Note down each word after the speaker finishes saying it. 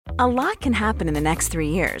A lot can happen in the next 3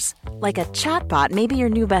 years. Like a chatbot may be your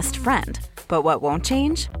new best friend. But what won't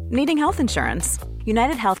change? Needing health insurance.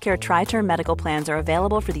 United Healthcare Tri-Term Medical Plans are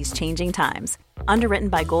available for these changing times. Underwritten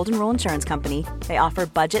by Golden Rule Insurance Company, they offer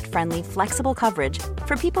budget-friendly, flexible coverage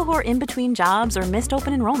for people who are in between jobs or missed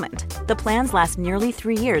open enrollment. The plans last nearly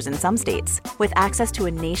 3 years in some states, with access to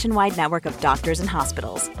a nationwide network of doctors and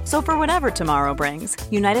hospitals. So for whatever tomorrow brings,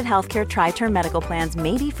 United Healthcare Tri-Term Medical Plans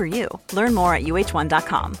may be for you. Learn more at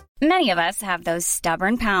uh1.com. Many of us have those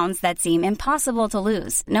stubborn pounds that seem impossible to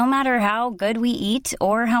lose, no matter how good we eat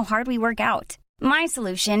or how hard we work out. My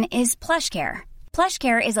solution is PlushCare.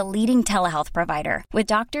 PlushCare is a leading telehealth provider with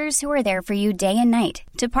doctors who are there for you day and night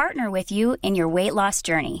to partner with you in your weight loss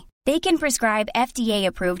journey. They can prescribe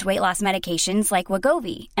FDA-approved weight loss medications like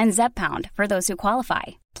Wegovy and Zepbound for those who qualify.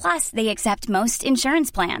 Plus, they accept most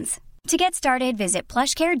insurance plans. To get started, visit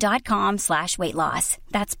plushcare.com/weightloss.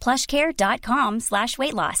 That's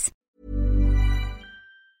plushcare.com/weightloss.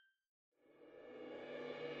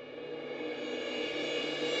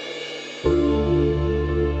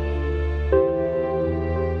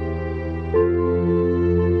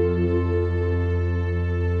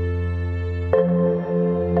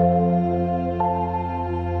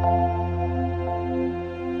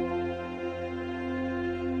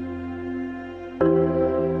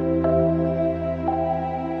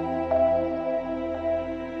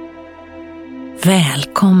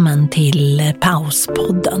 Välkommen till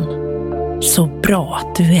Pauspodden. Så bra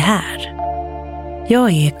att du är här.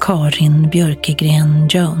 Jag är Karin Björkegren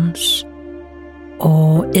Jones.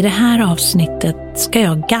 Och i det här avsnittet ska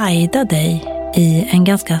jag guida dig i en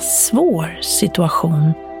ganska svår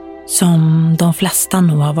situation som de flesta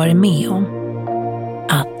nog har varit med om.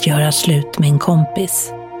 Att göra slut med en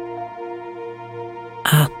kompis.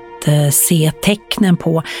 Att se tecknen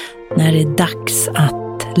på när det är dags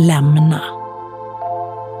att lämna.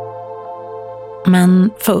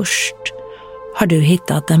 Men först har du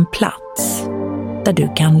hittat en plats där du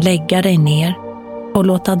kan lägga dig ner och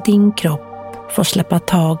låta din kropp få släppa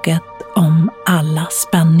taget om alla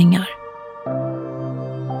spänningar.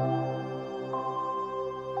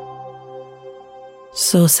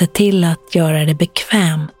 Så se till att göra det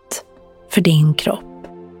bekvämt för din kropp.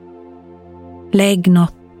 Lägg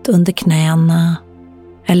något under knäna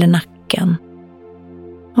eller nacken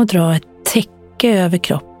och dra ett täcke över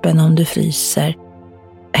kroppen om du fryser,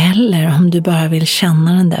 eller om du bara vill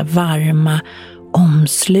känna den där varma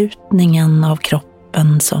omslutningen av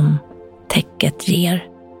kroppen som täcket ger.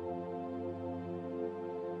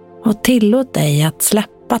 Och tillåt dig att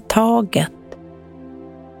släppa taget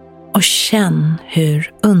och känn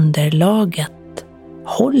hur underlaget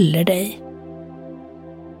håller dig.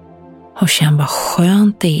 Och känn vad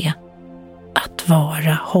skönt det är att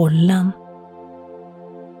vara hållen.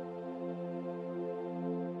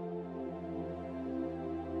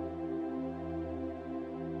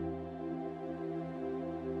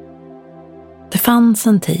 Det fanns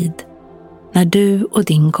en tid när du och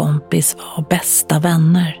din kompis var bästa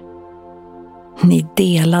vänner. Ni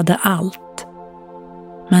delade allt.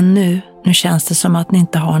 Men nu känns det som att ni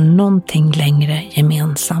inte har någonting längre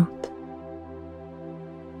gemensamt.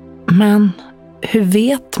 Men hur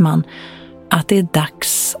vet man att det är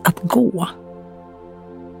dags att gå?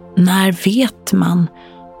 När vet man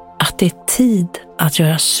att det är tid att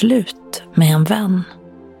göra slut med en vän?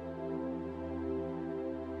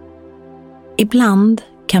 Ibland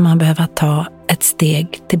kan man behöva ta ett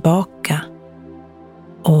steg tillbaka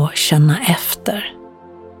och känna efter.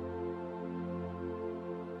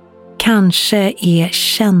 Kanske är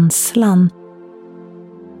känslan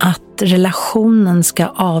att relationen ska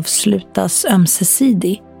avslutas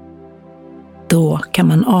ömsesidig. Då kan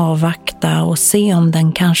man avvakta och se om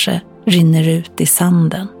den kanske rinner ut i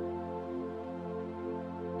sanden.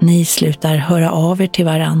 Ni slutar höra av er till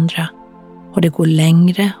varandra. Och det går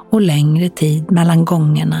längre och längre tid mellan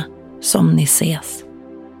gångerna som ni ses.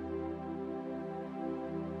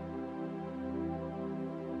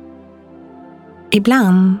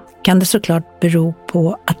 Ibland kan det såklart bero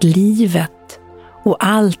på att livet och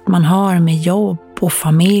allt man har med jobb och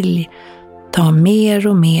familj tar mer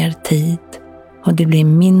och mer tid. Och det blir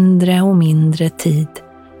mindre och mindre tid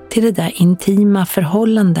till det där intima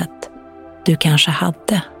förhållandet du kanske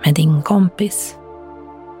hade med din kompis.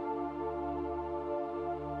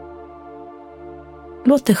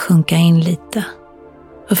 Låt det sjunka in lite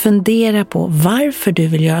och fundera på varför du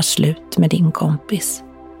vill göra slut med din kompis.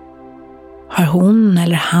 Har hon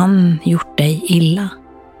eller han gjort dig illa?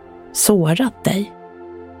 Sårat dig?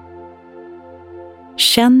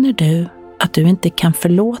 Känner du att du inte kan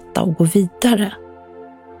förlåta och gå vidare?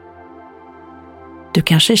 Du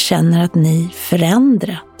kanske känner att ni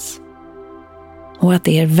förändrats och att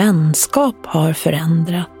er vänskap har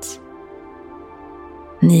förändrats.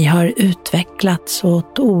 Ni har utvecklats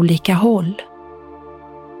åt olika håll.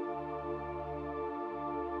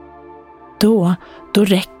 Då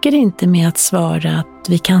räcker det inte med att svara att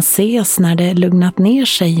vi kan ses när det lugnat ner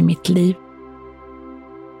sig i mitt liv.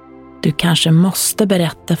 Du kanske måste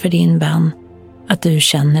berätta för din vän att du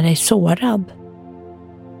känner dig sårad.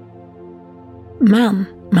 Men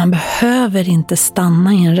man behöver inte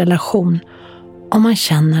stanna i en relation om man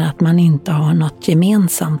känner att man inte har något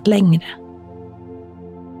gemensamt längre.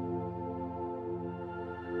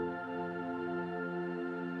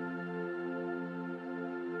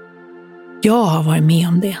 Jag har varit med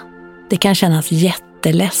om det. Det kan kännas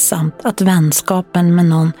jätteledsamt att vänskapen med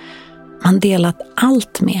någon man delat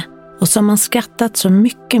allt med och som man skrattat så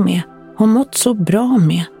mycket med och mått så bra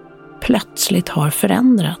med plötsligt har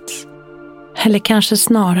förändrats. Eller kanske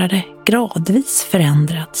snarare gradvis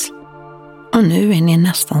förändrats. Och nu är ni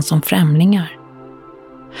nästan som främlingar.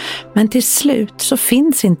 Men till slut så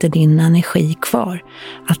finns inte din energi kvar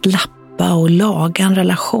att lappa och laga en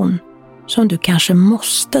relation som du kanske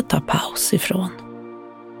måste ta paus ifrån.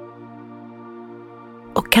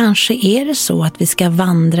 Och kanske är det så att vi ska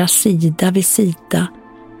vandra sida vid sida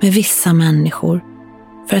med vissa människor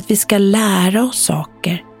för att vi ska lära oss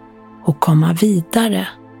saker och komma vidare.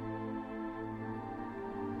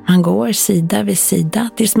 Man går sida vid sida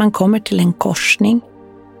tills man kommer till en korsning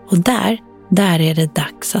och där är det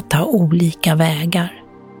dags att ta olika vägar.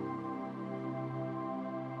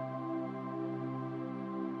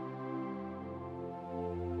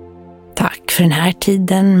 Tack för den här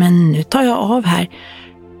tiden, men nu tar jag av här.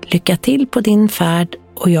 Lycka till på din färd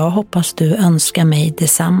och jag hoppas du önskar mig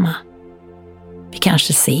detsamma. Vi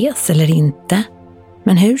kanske ses eller inte,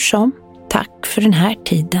 men hur som, tack för den här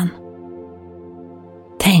tiden.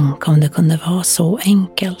 Tänk om det kunde vara så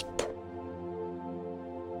enkelt.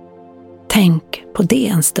 Tänk på det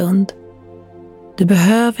en stund. Du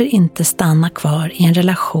behöver inte stanna kvar i en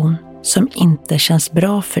relation som inte känns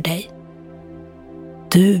bra för dig.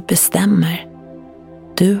 Du bestämmer.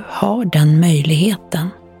 Du har den möjligheten.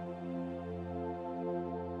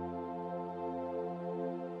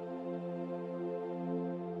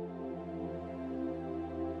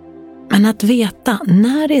 Men att veta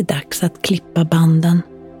när det är dags att klippa banden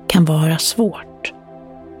kan vara svårt.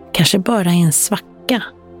 Kanske bara i en svacka.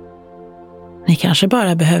 Ni kanske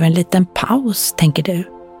bara behöver en liten paus, tänker du.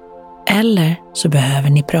 Eller så behöver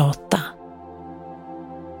ni prata.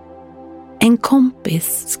 En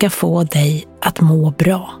kompis ska få dig att må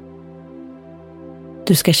bra.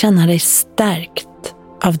 Du ska känna dig stärkt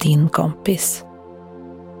av din kompis.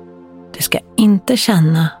 Du ska inte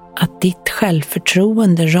känna att ditt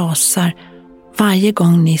självförtroende rasar varje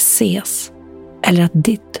gång ni ses eller att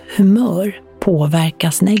ditt humör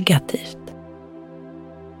påverkas negativt.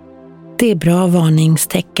 Det är bra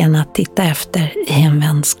varningstecken att titta efter i en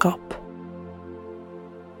vänskap.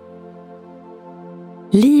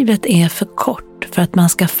 Livet är för kort för att man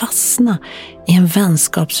ska fastna i en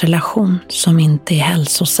vänskapsrelation som inte är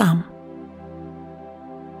hälsosam.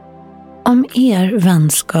 Om er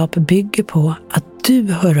vänskap bygger på att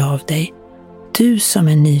du hör av dig, du som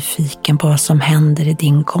är nyfiken på vad som händer i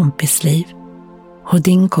din kompis liv, och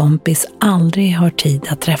din kompis aldrig har tid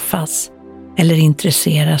att träffas eller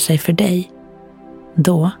intressera sig för dig,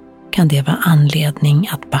 då kan det vara anledning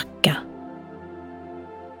att backa.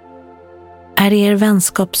 Är er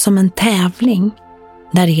vänskap som en tävling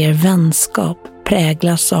där er vänskap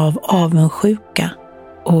präglas av avundsjuka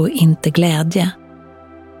och inte glädje?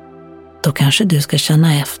 Då kanske du ska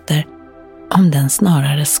känna efter om den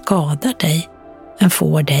snarare skadar dig än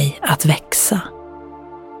får dig att växa.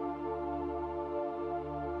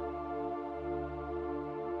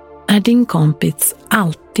 Är din kompis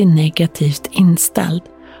alltid negativt inställd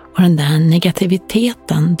och den där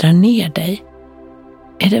negativiteten drar ner dig?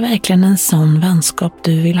 Är det verkligen en sån vänskap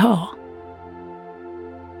du vill ha?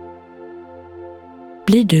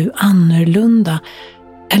 Blir du annorlunda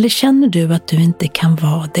eller känner du att du inte kan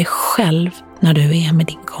vara dig själv när du är med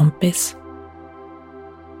din kompis?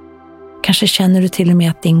 Kanske känner du till och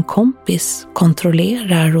med att din kompis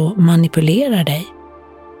kontrollerar och manipulerar dig.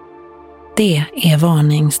 Det är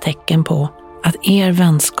varningstecken på att er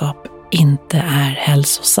vänskap inte är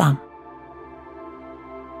hälsosam.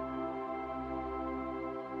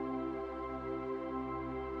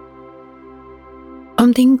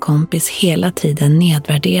 Om din kompis hela tiden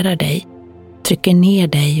nedvärderar dig, trycker ner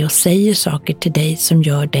dig och säger saker till dig som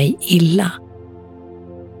gör dig illa.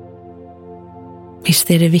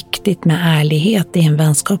 Visst är det viktigt med ärlighet i en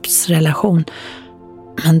vänskapsrelation,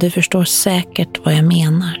 men du förstår säkert vad jag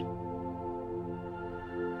menar.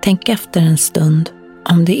 Tänk efter en stund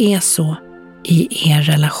om det är så i er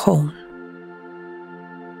relation.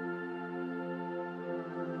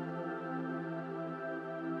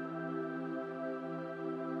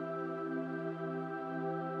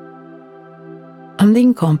 Om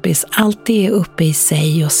din kompis alltid är uppe i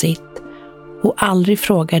sig och sitt och aldrig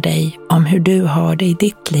frågar dig om hur du har det i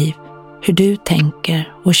ditt liv, hur du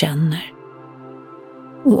tänker och känner.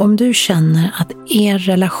 Och om du känner att er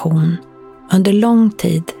relation under lång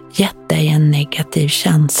tid gett dig en negativ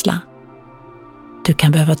känsla, du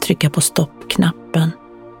kan behöva trycka på stoppknappen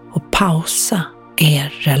och pausa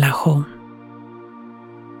er relation.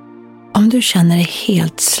 Om du känner dig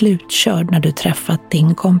helt slutkörd när du träffat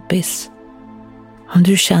din kompis, om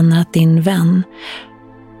du känner att din vän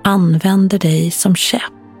använder dig som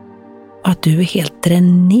käpp och att du är helt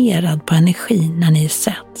dränerad på energi när ni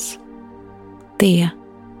sätts, det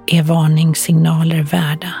är varningssignaler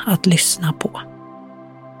värda att lyssna på.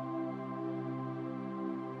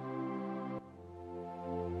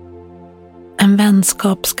 En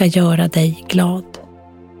vänskap ska göra dig glad.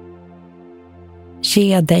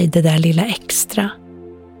 Ge dig det där lilla extra.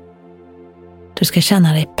 Du ska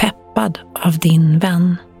känna dig peppad av din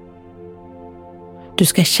vän. Du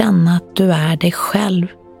ska känna att du är dig själv,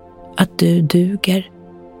 att du duger.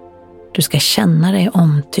 Du ska känna dig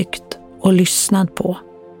omtyckt och lyssnad på.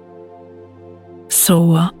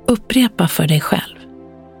 Så upprepa för dig själv.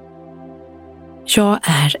 Jag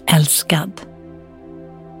är älskad.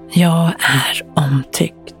 Jag är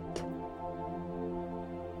omtyckt.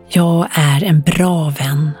 Jag är en bra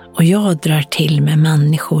vän och jag drar till med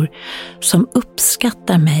människor som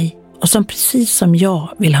uppskattar mig och som precis som jag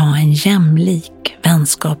vill ha en jämlik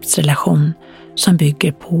vänskapsrelation som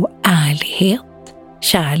bygger på ärlighet,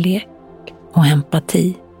 kärlek och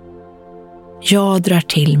empati. Jag drar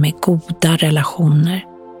till med goda relationer.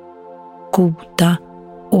 Goda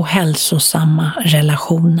och hälsosamma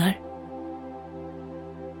relationer.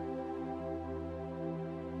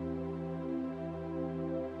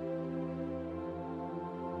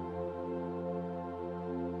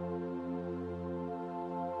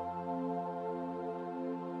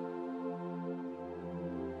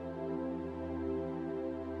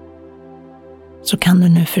 Så kan du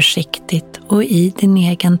nu försiktigt och i din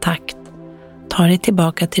egen takt ta dig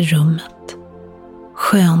tillbaka till rummet.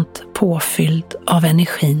 Skönt påfylld av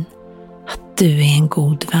energin att du är en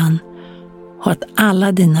god vän och att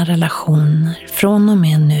alla dina relationer från och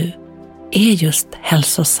med nu är just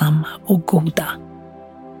hälsosamma och goda.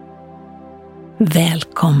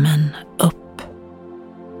 Välkommen upp.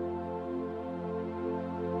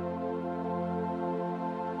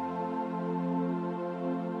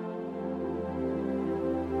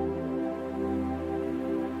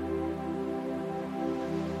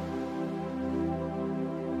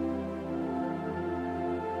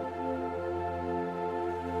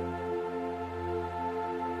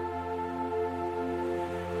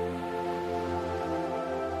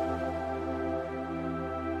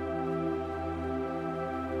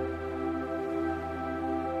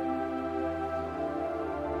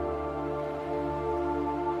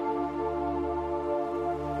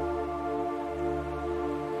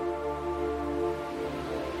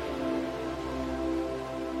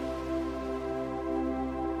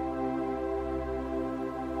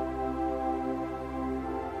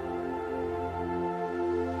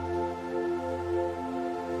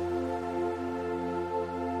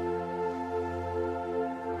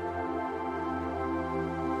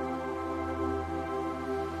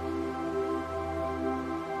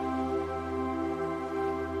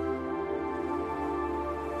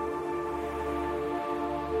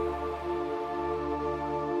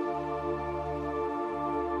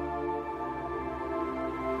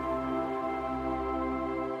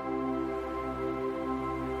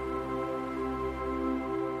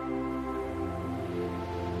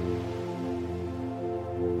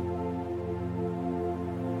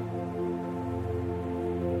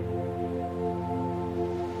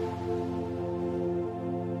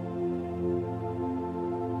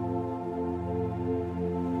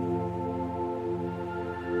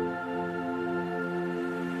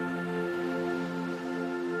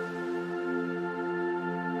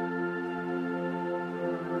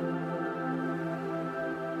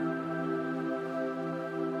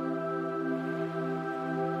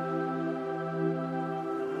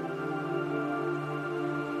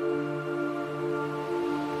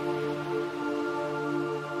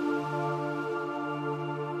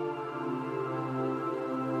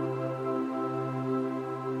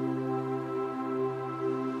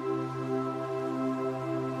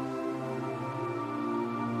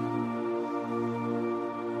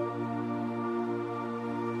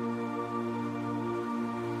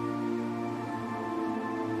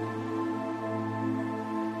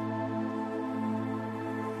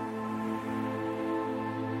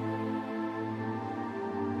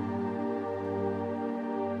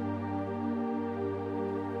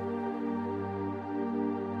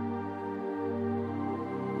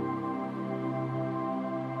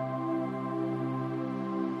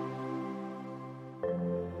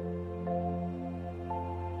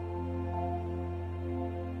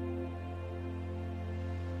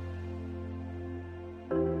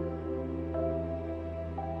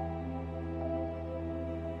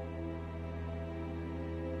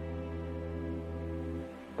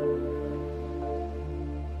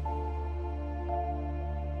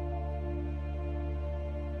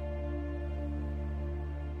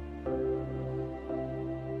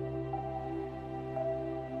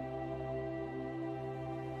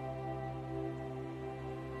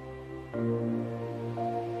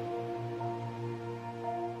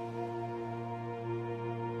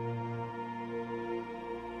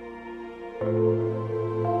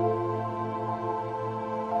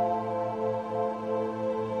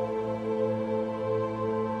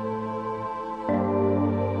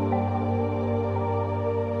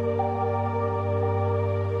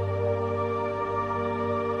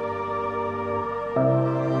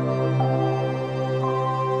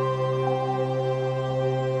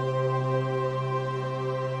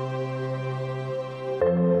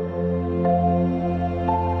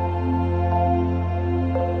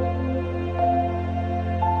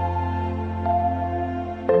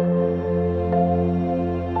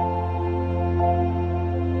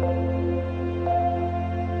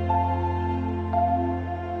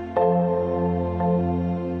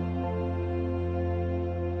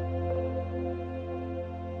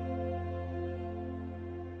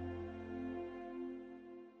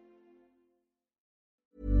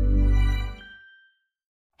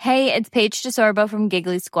 Hey, it's Paige DeSorbo from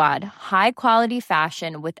Giggly Squad. High quality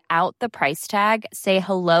fashion without the price tag. Say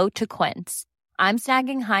hello to Quince. I'm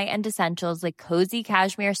snagging high-end essentials like cozy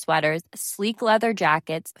cashmere sweaters, sleek leather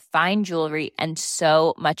jackets, fine jewelry, and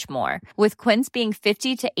so much more. With Quince being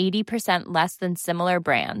 50 to 80% less than similar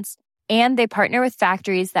brands. And they partner with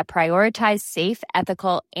factories that prioritize safe,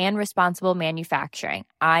 ethical, and responsible manufacturing.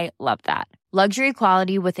 I love that. Luxury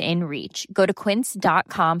quality within reach. Go to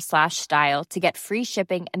quince.com/style to get free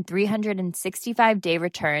shipping and 365-day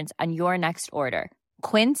returns on your next order.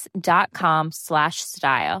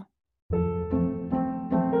 Quince.com/style.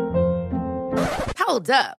 Hold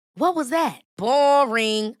up. What was that?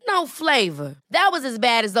 Boring. No flavor. That was as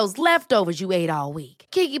bad as those leftovers you ate all week.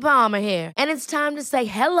 Keke Palmer here, and it's time to say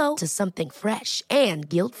hello to something fresh and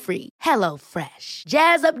guilt-free. Hello Fresh.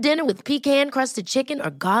 Jazz up dinner with pecan-crusted chicken or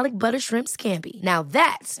garlic butter shrimp scampi. Now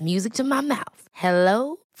that's music to my mouth.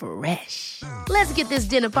 Hello Fresh. Let's get this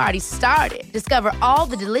dinner party started. Discover all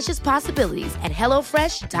the delicious possibilities at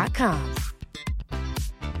hellofresh.com.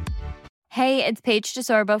 Hey, it's Paige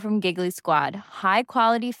DeSorbo from Giggly Squad. High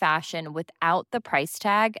quality fashion without the price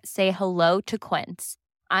tag. Say hello to Quince.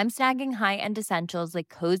 I'm snagging high-end essentials like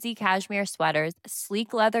cozy cashmere sweaters,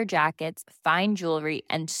 sleek leather jackets, fine jewelry,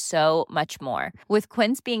 and so much more. With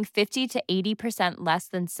Quince being 50 to 80% less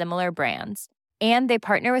than similar brands. And they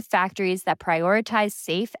partner with factories that prioritize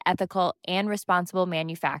safe, ethical, and responsible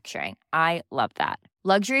manufacturing. I love that.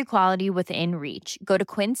 Luxury quality within reach. Go to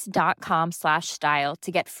quince.com/style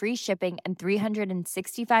to get free shipping and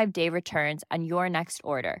 365-day returns on your next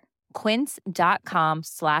order.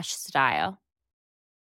 Quince.com/style.